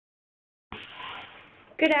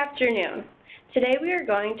Good afternoon. Today we are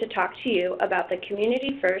going to talk to you about the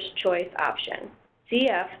Community First Choice option,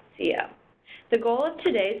 CFCO. The goal of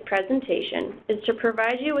today's presentation is to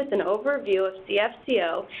provide you with an overview of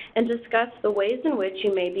CFCO and discuss the ways in which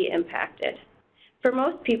you may be impacted. For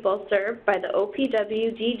most people served by the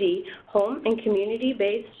OPWDD Home and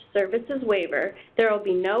Community-Based Services Waiver, there will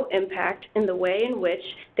be no impact in the way in which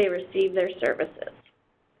they receive their services.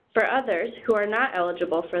 For others who are not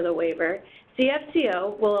eligible for the waiver,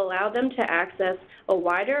 CFCO will allow them to access a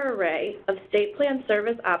wider array of state plan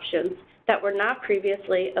service options that were not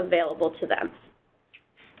previously available to them.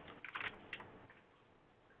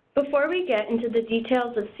 Before we get into the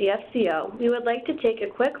details of CFCO, we would like to take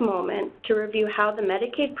a quick moment to review how the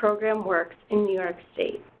Medicaid program works in New York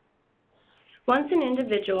State. Once an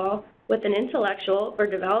individual with an intellectual or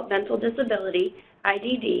developmental disability,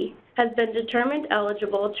 IDD, has been determined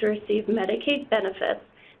eligible to receive Medicaid benefits,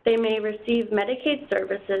 they may receive Medicaid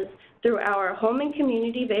services through our Home and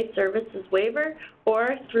Community-Based Services Waiver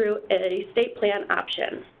or through a state plan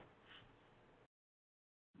option.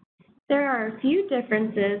 There are a few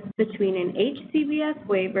differences between an HCBS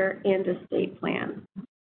waiver and a state plan.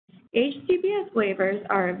 HCBS waivers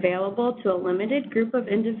are available to a limited group of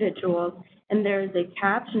individuals, and there is a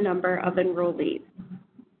capped number of enrollees.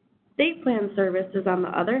 State plan services, on the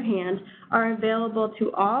other hand, are available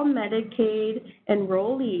to all Medicaid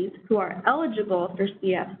enrollees who are eligible for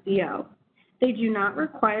CFCO. They do not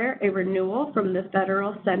require a renewal from the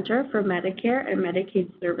Federal Center for Medicare and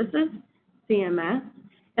Medicaid Services, CMS,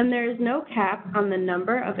 and there is no cap on the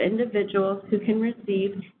number of individuals who can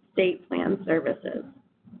receive state plan services.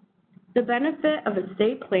 The benefit of a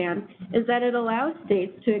state plan is that it allows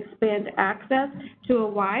states to expand access to a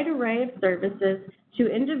wide array of services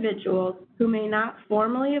to individuals who may not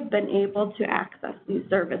formally have been able to access these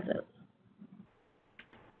services.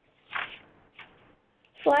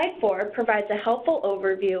 Slide 4 provides a helpful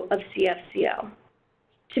overview of CFCO.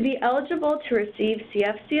 To be eligible to receive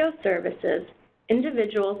CFCO services,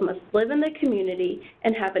 individuals must live in the community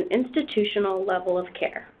and have an institutional level of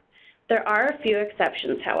care. There are a few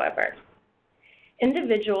exceptions, however.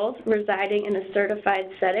 Individuals residing in a certified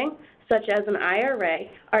setting, such as an IRA,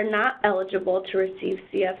 are not eligible to receive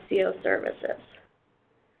CFCO services.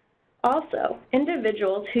 Also,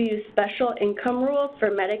 individuals who use special income rules for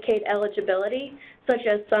Medicaid eligibility, such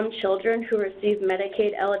as some children who receive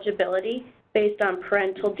Medicaid eligibility based on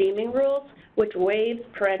parental deeming rules, which waives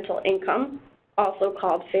parental income, also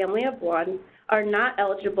called family of one, are not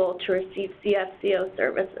eligible to receive CFCO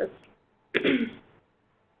services.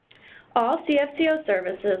 All CFCO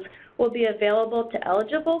services will be available to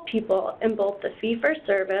eligible people in both the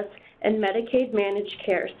fee-for-service and Medicaid managed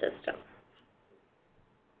care system.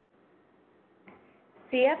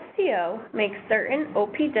 CFCO makes certain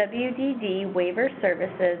OPWDD waiver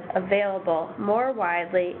services available more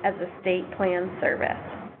widely as a state plan service.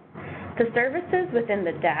 The services within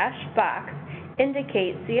the dashed box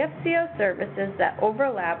indicate CFCO services that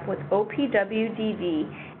overlap with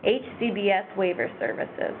OPWDD HCBS waiver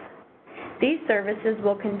services. These services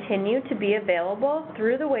will continue to be available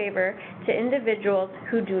through the waiver to individuals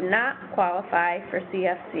who do not qualify for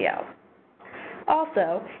CFCO.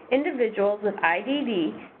 Also, individuals with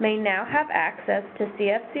IDD may now have access to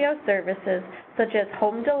CFCO services such as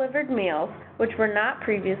home-delivered meals, which were not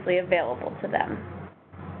previously available to them.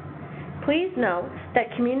 Please note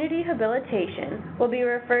that community habilitation will be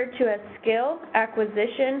referred to as skill,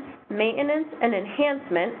 acquisition, maintenance, and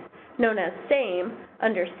enhancement, known as SAME,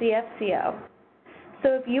 under CFCO.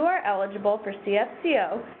 So if you are eligible for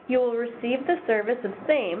CFCO, you will receive the service of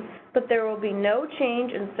SAME, but there will be no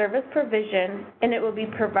change in service provision, and it will be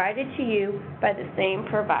provided to you by the same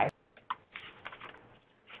provider.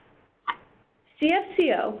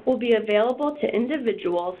 CFCO will be available to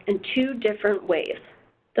individuals in two different ways.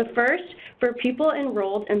 The first, for people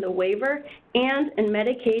enrolled in the waiver and in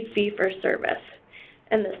Medicaid fee-for-service,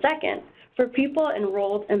 and the second, for people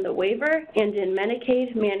enrolled in the waiver and in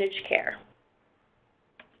Medicaid managed care.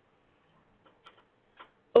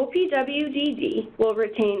 OPWDD will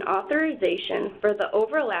retain authorization for the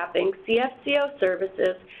overlapping CFCO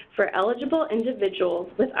services for eligible individuals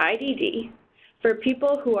with IDD, for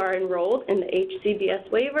people who are enrolled in the HCBS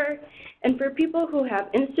waiver, and for people who have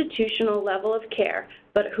institutional level of care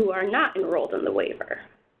but who are not enrolled in the waiver.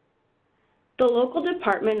 The local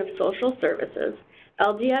Department of Social Services,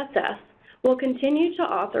 LDSS, will continue to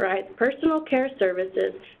authorize personal care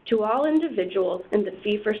services to all individuals in the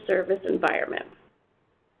fee-for-service environment.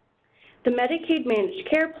 The Medicaid Managed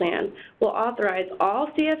Care Plan will authorize all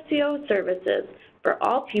CFCO services for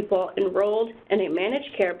all people enrolled in a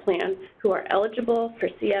managed care plan who are eligible for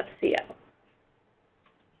CFCO.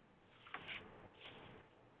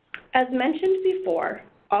 As mentioned before,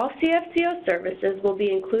 all CFCO services will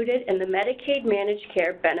be included in the Medicaid Managed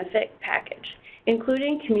Care benefit package,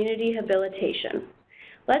 including community habilitation.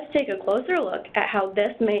 Let's take a closer look at how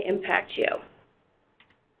this may impact you.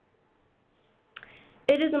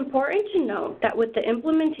 It is important to note that with the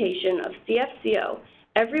implementation of CFCO,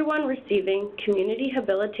 everyone receiving community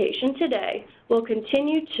habilitation today will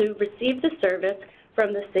continue to receive the service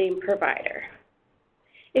from the same provider.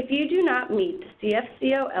 If you do not meet the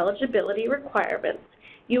CFCO eligibility requirements,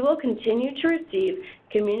 you will continue to receive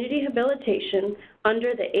community habilitation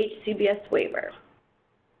under the HCBS waiver.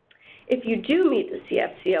 If you do meet the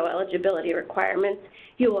CFCO eligibility requirements,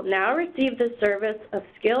 you will now receive the service of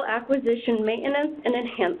skill acquisition, maintenance, and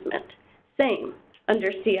enhancement, same,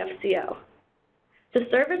 under CFCO. The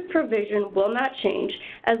service provision will not change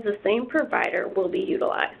as the same provider will be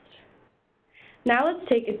utilized. Now let's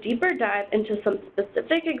take a deeper dive into some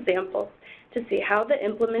specific examples to see how the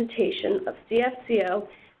implementation of CFCO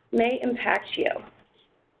may impact you.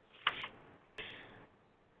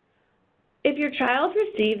 If your child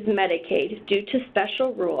receives Medicaid due to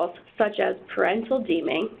special rules such as parental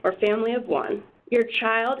deeming or family of one, your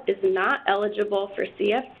child is not eligible for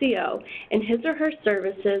CFCO and his or her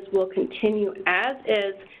services will continue as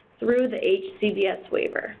is through the HCBS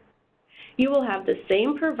waiver. You will have the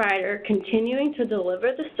same provider continuing to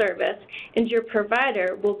deliver the service, and your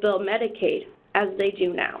provider will bill Medicaid as they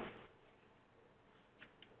do now.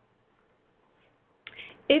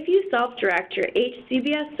 If you self-direct your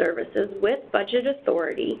HCBS services with budget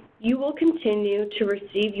authority, you will continue to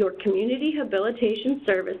receive your community habilitation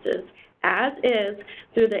services as is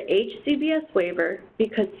through the HCBS waiver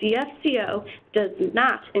because CFCO does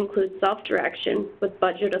not include self-direction with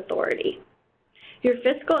budget authority. Your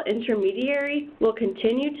fiscal intermediary will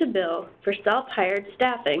continue to bill for self-hired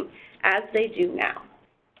staffing as they do now.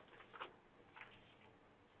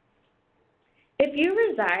 If you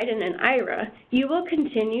reside in an IRA, you will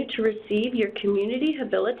continue to receive your community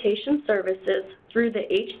habilitation services through the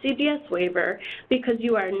HCBS waiver because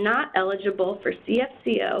you are not eligible for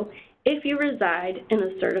CFCO if you reside in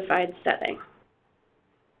a certified setting.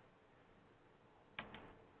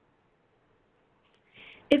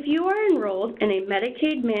 If you are enrolled in a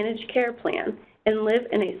Medicaid managed care plan and live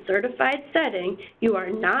in a certified setting, you are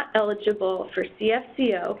not eligible for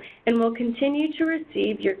CFCO and will continue to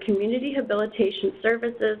receive your community habilitation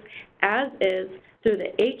services as is through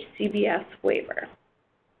the HCBS waiver.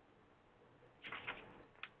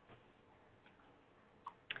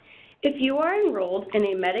 If you are enrolled in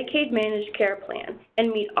a Medicaid managed care plan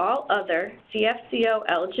and meet all other CFCO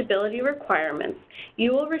eligibility requirements,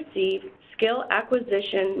 you will receive skill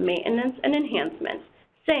acquisition, maintenance, and enhancements,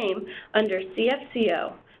 same under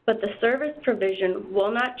CFCO, but the service provision will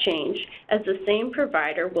not change as the same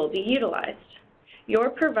provider will be utilized. Your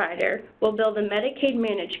provider will bill the Medicaid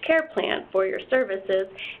managed care plan for your services,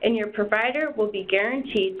 and your provider will be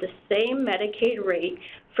guaranteed the same Medicaid rate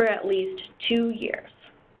for at least 2 years.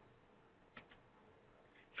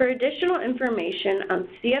 For additional information on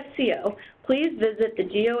CFCO, please visit the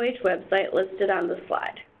DOH website listed on the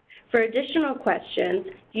slide. For additional questions,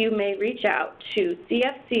 you may reach out to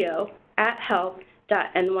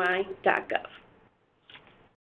cfco@health.ny.gov.